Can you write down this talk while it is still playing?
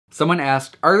Someone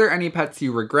asked, are there any pets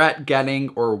you regret getting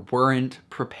or weren't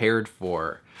prepared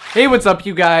for? Hey, what's up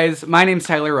you guys? My name's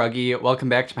Tyler Rugge. Welcome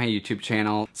back to my YouTube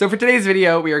channel. So for today's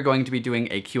video, we are going to be doing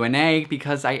a Q&A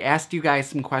because I asked you guys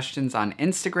some questions on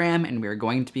Instagram and we are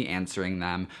going to be answering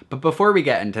them. But before we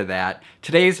get into that,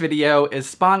 today's video is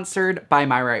sponsored by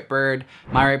My Right Bird.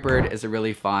 My Right Bird is a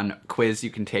really fun quiz you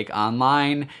can take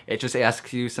online. It just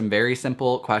asks you some very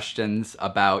simple questions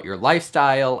about your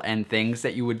lifestyle and things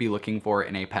that you would be looking for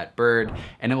in a pet bird,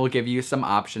 and it will give you some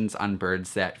options on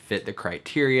birds that fit the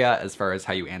criteria as far as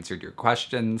how you answered your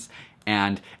questions.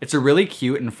 And it's a really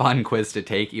cute and fun quiz to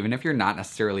take, even if you're not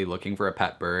necessarily looking for a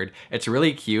pet bird. It's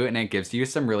really cute and it gives you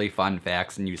some really fun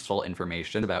facts and useful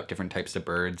information about different types of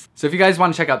birds. So if you guys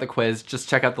want to check out the quiz, just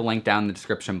check out the link down in the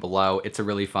description below. It's a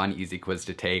really fun, easy quiz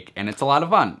to take, and it's a lot of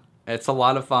fun. It's a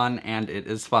lot of fun and it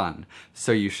is fun,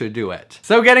 so you should do it.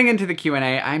 So getting into the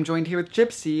Q&A, I'm joined here with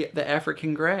Gypsy, the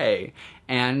African Grey,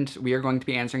 and we are going to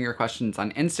be answering your questions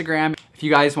on Instagram. If you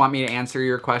guys want me to answer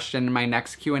your question in my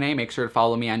next Q&A, make sure to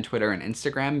follow me on Twitter and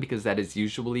Instagram because that is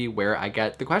usually where I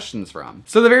get the questions from.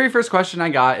 So the very first question I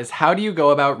got is, how do you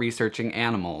go about researching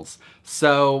animals?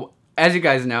 So as you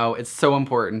guys know, it's so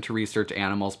important to research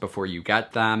animals before you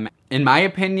get them. In my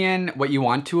opinion, what you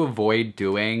want to avoid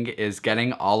doing is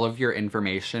getting all of your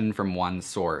information from one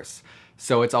source.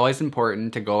 So it's always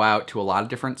important to go out to a lot of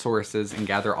different sources and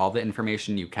gather all the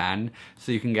information you can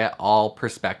so you can get all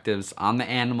perspectives on the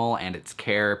animal and its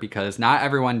care, because not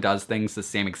everyone does things the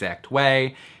same exact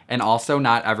way, and also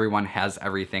not everyone has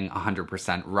everything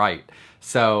 100% right.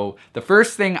 So the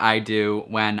first thing I do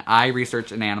when I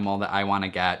research an animal that I want to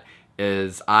get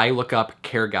is I look up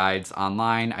care guides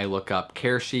online. I look up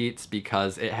care sheets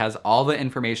because it has all the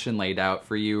information laid out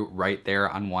for you right there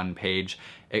on one page.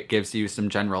 It gives you some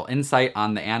general insight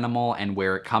on the animal and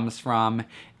where it comes from.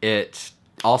 It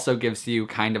also gives you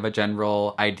kind of a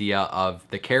general idea of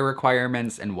the care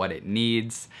requirements and what it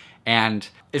needs. And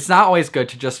it's not always good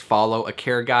to just follow a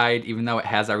care guide, even though it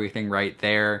has everything right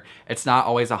there. It's not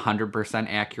always 100%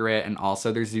 accurate, and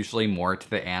also there's usually more to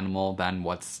the animal than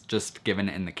what's just given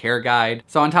in the care guide.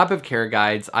 So on top of care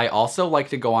guides, I also like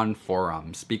to go on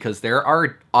forums because there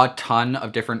are a ton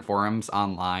of different forums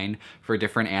online for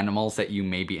different animals that you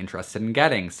may be interested in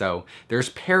getting. So there's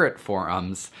parrot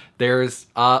forums, there's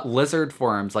lizard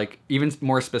forums, like even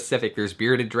more specific, there's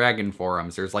bearded dragon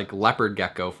forums, there's like leopard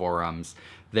gecko forums,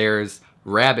 there's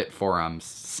rabbit forums,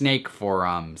 snake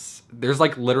forums. There's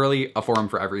like literally a forum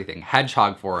for everything.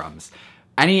 Hedgehog forums.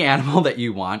 Any animal that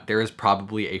you want, there is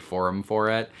probably a forum for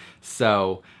it.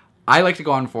 So I like to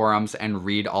go on forums and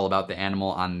read all about the animal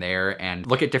on there and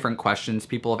look at different questions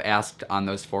people have asked on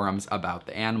those forums about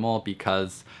the animal,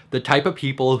 because the type of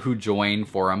people who join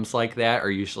forums like that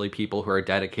are usually people who are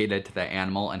dedicated to the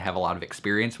animal and have a lot of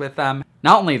experience with them.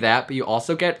 Not only that, but you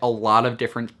also get a lot of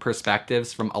different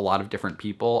perspectives from a lot of different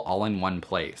people all in one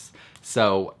place.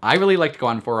 So I really like to go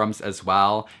on forums as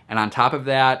well. And on top of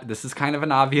that, this is kind of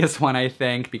an obvious one, I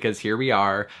think, because here we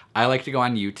are. I like to go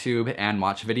on YouTube and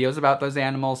watch videos about those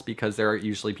animals because there are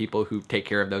usually people who take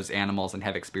care of those animals and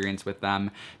have experience with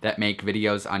them that make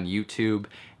videos on YouTube.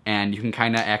 And you can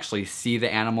kind of actually see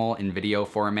the animal in video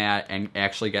format and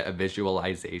actually get a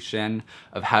visualization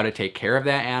of how to take care of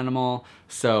that animal.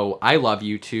 So I love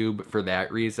YouTube for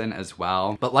that reason as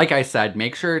well. But like I said,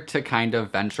 make sure to kind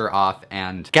of venture off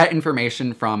and get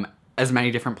information from as many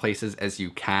different places as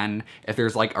you can. If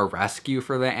there's like a rescue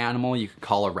for the animal, you could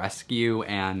call a rescue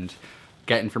and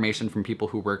get information from people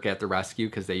who work at the rescue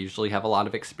because they usually have a lot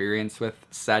of experience with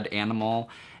said animal.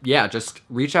 Yeah, just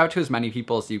reach out to as many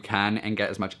people as you can and get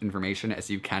as much information as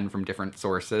you can from different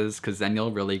sources, because then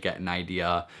you'll really get an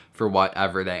idea for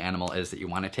whatever the animal is that you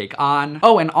want to take on.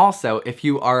 Oh, and also, if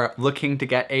you are looking to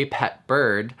get a pet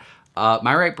bird,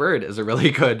 My Right Bird is a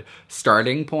really good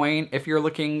starting point if you're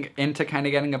looking into kind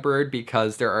of getting a bird,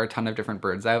 because there are a ton of different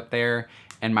birds out there,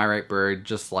 and My Right Bird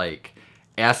just like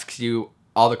asks you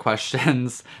all the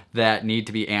questions that need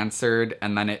to be answered,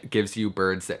 and then it gives you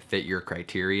birds that fit your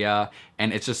criteria.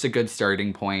 And it's just a good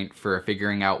starting point for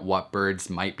figuring out what birds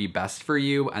might be best for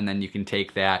you, and then you can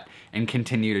take that and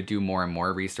continue to do more and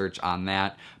more research on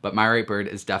that. But My Right Bird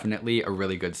is definitely a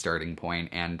really good starting point,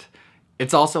 and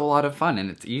it's also a lot of fun and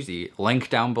it's easy. Link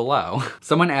down below.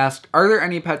 Someone asked, are there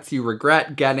any pets you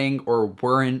regret getting or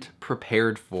weren't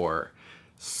prepared for?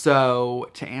 So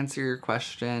to answer your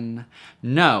question,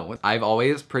 no. I've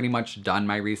always pretty much done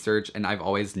my research and I've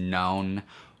always known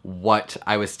what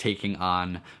I was taking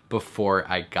on before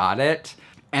I got it.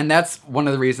 And that's one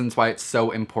of the reasons why it's so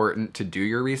important to do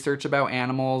your research about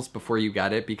animals before you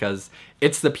get it, because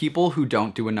it's the people who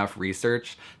don't do enough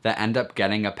research that end up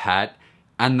getting a pet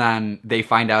and then they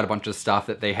find out a bunch of stuff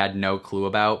that they had no clue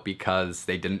about because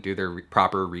they didn't do their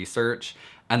proper research,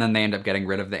 and then they end up getting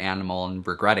rid of the animal and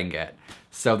regretting it.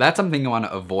 So that's something you want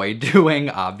to avoid doing,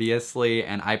 obviously,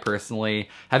 and I personally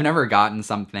have never gotten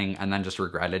something and then just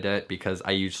regretted it because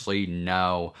I usually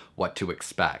know what to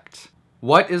expect.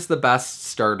 What is the best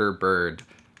starter bird?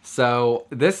 So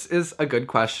this is a good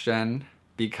question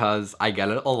because I get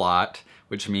it a lot,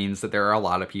 which means that there are a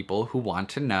lot of people who want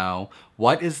to know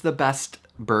what is the best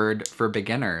bird for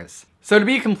beginners. So to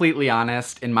be completely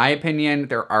honest, in my opinion,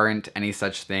 there aren't any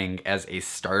such thing as a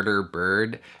starter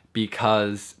bird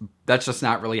because that's just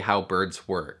not really how birds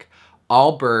work.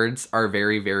 All birds are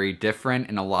very, very different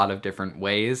in a lot of different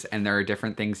ways, and there are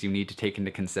different things you need to take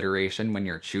into consideration when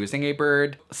you're choosing a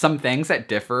bird. Some things that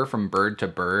differ from bird to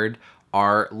bird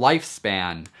are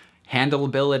lifespan,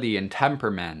 handleability and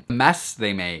temperament, the mess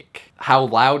they make, how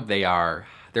loud they are,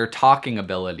 their talking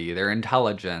ability, their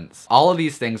intelligence. All of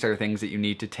these things are things that you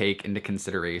need to take into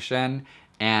consideration,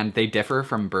 and they differ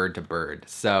from bird to bird.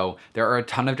 So there are a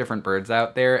ton of different birds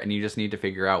out there, and you just need to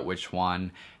figure out which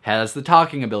one has the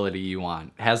talking ability you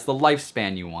want, has the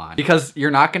lifespan you want. Because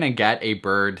you're not gonna get a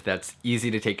bird that's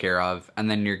easy to take care of, and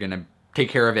then you're gonna take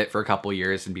care of it for a couple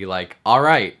years and be like, all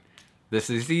right, this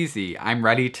is easy. I'm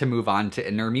ready to move on to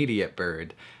intermediate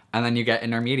bird. And then you get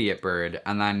intermediate bird,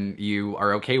 and then you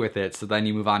are okay with it, so then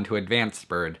you move on to advanced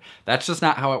bird. That's just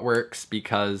not how it works,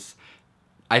 because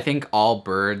I think all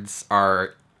birds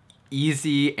are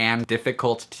easy and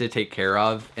difficult to take care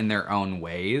of in their own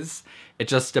ways. It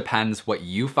just depends what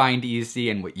you find easy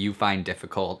and what you find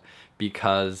difficult,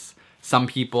 because some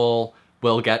people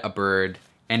will get a bird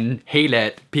and hate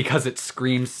it because it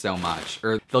screams so much,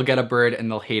 or they'll get a bird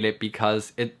and they'll hate it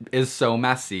because it is so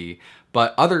messy.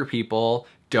 But other people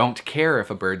don't care if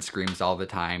a bird screams all the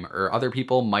time, or other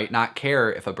people might not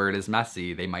care if a bird is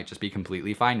messy. They might just be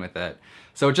completely fine with it.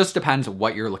 So it just depends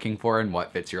what you're looking for and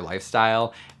what fits your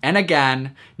lifestyle. And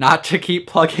again, not to keep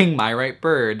plugging My Right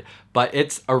Bird, but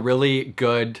it's a really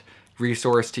good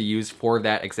resource to use for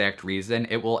that exact reason.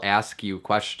 It will ask you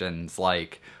questions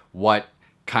like, what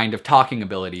kind of talking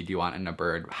ability do you want in a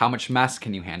bird? How much mess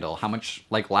can you handle? How much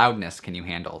loudness can you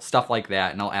handle? Stuff like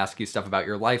that. And I'll ask you stuff about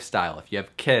your lifestyle. If you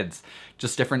have kids,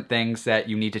 just different things that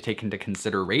you need to take into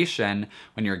consideration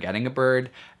when you're getting a bird.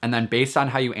 And then based on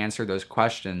how you answer those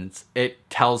questions, it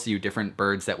tells you different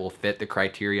birds that will fit the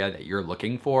criteria that you're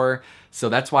looking for. So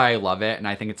that's why I love it. And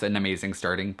I think it's an amazing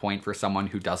starting point for someone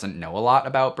who doesn't know a lot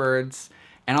about birds.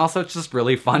 And also it's just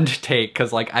really fun to take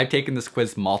because I've taken this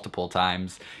quiz multiple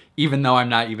times, even though I'm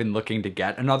not even looking to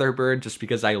get another bird, just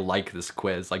because I like this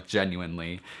quiz,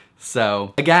 genuinely.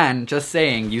 So again, just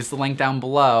saying, use the link down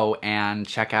below and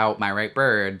check out My Right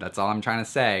Bird. That's all I'm trying to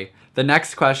say. The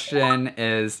next question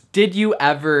is, did you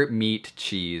ever meet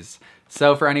Cheese?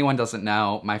 So for anyone who doesn't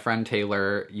know, my friend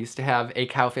Taylor used to have a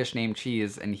cowfish named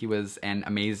Cheese, and he was an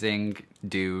amazing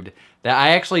dude that I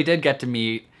actually did get to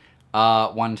meet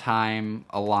one time,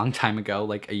 a long time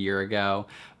ago, a year ago,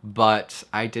 but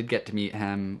I did get to meet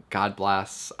him. God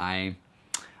bless. I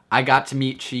got to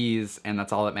meet Cheese, and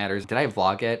that's all that matters. Did I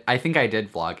vlog it? I think I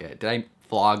did vlog it. Did I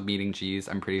vlog meeting Cheese?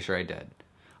 I'm pretty sure I did.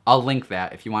 I'll link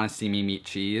that if you want to see me meet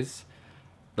Cheese.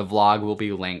 The vlog will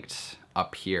be linked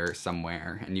up here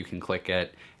somewhere, and you can click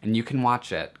it, and you can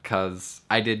watch it, because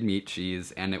I did meet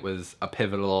Cheese, and it was a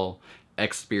pivotal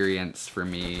experience for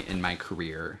me in my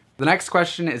career. The next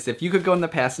question is, if you could go in the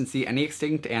past and see any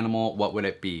extinct animal, what would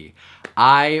it be?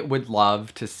 I would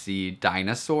love to see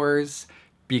dinosaurs,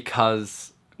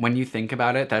 because when you think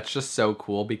about it, that's just so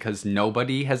cool, because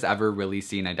nobody has ever really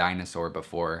seen a dinosaur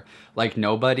before.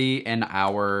 Nobody in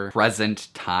our present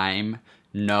time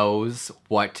knows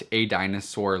what a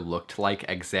dinosaur looked like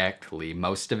exactly.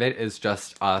 Most of it is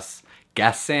just us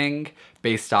guessing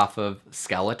based off of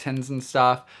skeletons and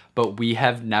stuff, but we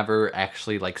have never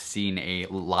actually seen a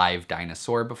live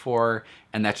dinosaur before,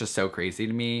 and that's just so crazy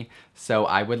to me. So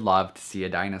I would love to see a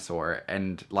dinosaur,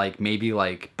 and maybe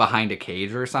behind a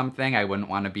cage or something. I wouldn't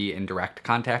want to be in direct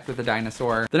contact with a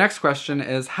dinosaur. The next question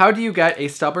is, how do you get a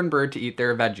stubborn bird to eat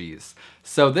their veggies?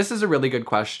 So this is a really good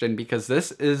question, because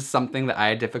this is something that I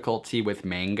had difficulty with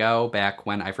Mango back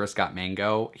when I first got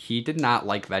Mango. He did not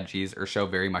like veggies or show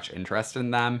very much interest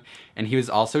in them, and he was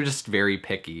also just very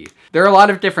picky. There are a lot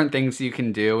of different things you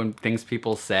can do and things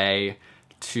people say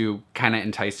to kind of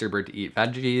entice your bird to eat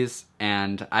veggies,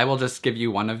 and I will just give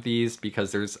you one of these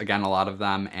because there's, again, a lot of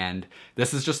them, and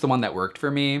this is just the one that worked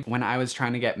for me. When I was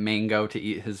trying to get Mango to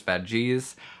eat his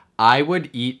veggies, I would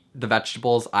eat the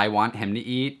vegetables I want him to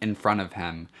eat in front of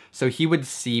him. So he would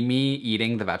see me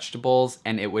eating the vegetables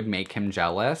and it would make him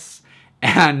jealous.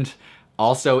 And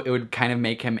Also, it would kind of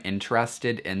make him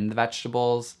interested in the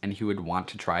vegetables and he would want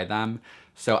to try them.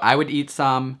 So I would eat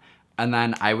some and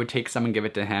then I would take some and give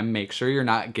it to him. Make sure you're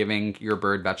not giving your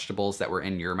bird vegetables that were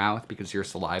in your mouth because your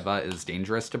saliva is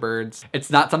dangerous to birds. It's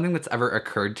not something that's ever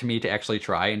occurred to me to actually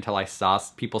try until I saw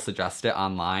people suggest it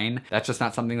online. That's just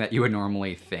not something that you would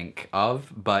normally think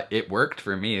of, but it worked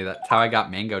for me. That's how I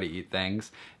got Mango to eat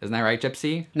things. Isn't that right,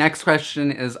 Gypsy? Next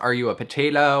question is, are you a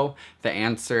potato? The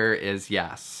answer is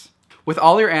yes. With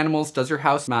all your animals, does your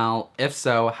house smell? If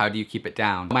so, how do you keep it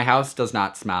down? My house does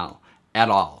not smell at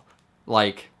all.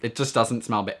 Like, it just doesn't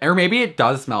smell bad. Or maybe it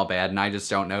does smell bad and I just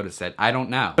don't notice it. I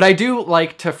don't know. But I do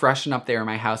like to freshen up the air in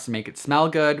my house and make it smell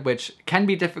good, which can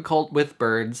be difficult with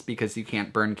birds because you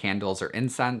can't burn candles or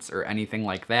incense or anything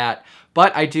like that.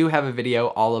 But I do have a video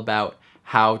all about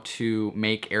how to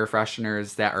make air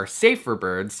fresheners that are safe for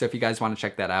birds. So if you guys want to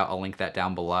check that out, I'll link that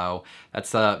down below.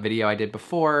 That's a video I did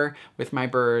before with my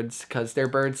birds because they're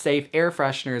bird safe air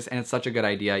fresheners and it's such a good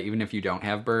idea even if you don't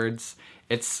have birds.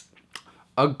 It's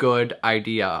a good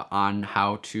idea on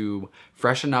how to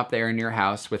freshen up the air in your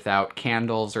house without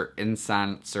candles or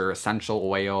incense or essential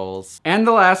oils. And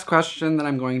the last question that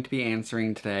I'm going to be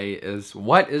answering today is,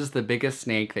 what is the biggest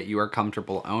snake that you are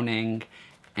comfortable owning?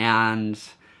 And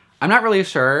I'm not really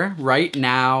sure. Right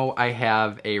now I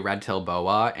have a red-tailed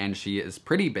boa and she is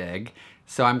pretty big.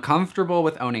 So I'm comfortable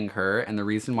with owning her, and the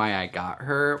reason why I got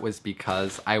her was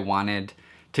because I wanted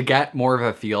to get more of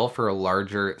a feel for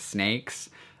larger snakes.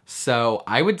 So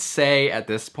I would say at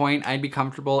this point I'd be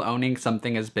comfortable owning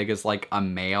something as big as like a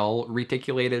male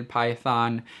reticulated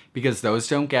python because those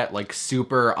don't get like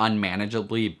super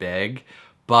unmanageably big.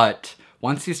 But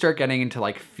once you start getting into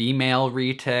like female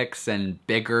retics and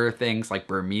bigger things like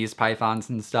Burmese pythons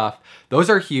and stuff, those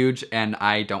are huge and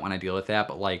I don't want to deal with that.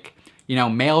 But like, you know,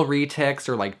 male retics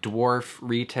or like dwarf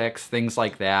retics, things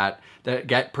like that, that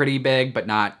get pretty big but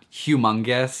not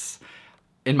humongous.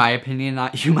 In my opinion,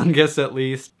 not humongous at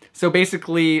least. So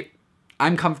basically,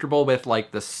 I'm comfortable with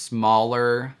like the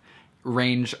smaller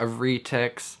range of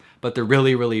retics, but the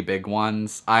really, really big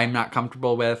ones I'm not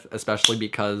comfortable with, especially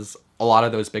because a lot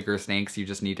of those bigger snakes, you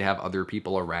just need to have other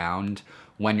people around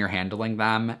when you're handling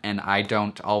them, and I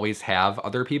don't always have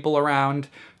other people around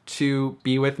to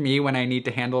be with me when I need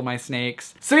to handle my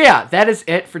snakes. So yeah, that is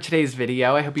it for today's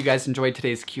video. I hope you guys enjoyed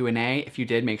today's Q&A. If you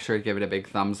did, make sure to give it a big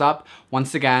thumbs up.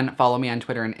 Once again, follow me on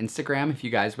Twitter and Instagram if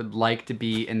you guys would like to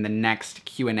be in the next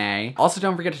Q&A. Also,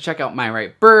 don't forget to check out My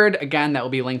Right Bird. Again, that will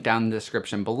be linked down in the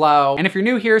description below. And if you're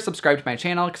new here, subscribe to my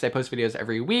channel because I post videos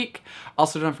every week.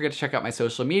 Also, don't forget to check out my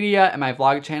social media and my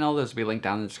vlog channel. Those will be linked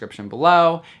down in the description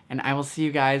below. And I will see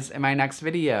you guys in my next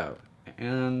video.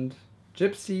 And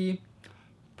Gypsy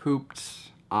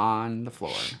pooped on the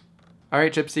floor. All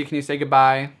right, Gypsy, can you say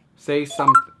goodbye? Say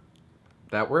something.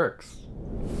 That works.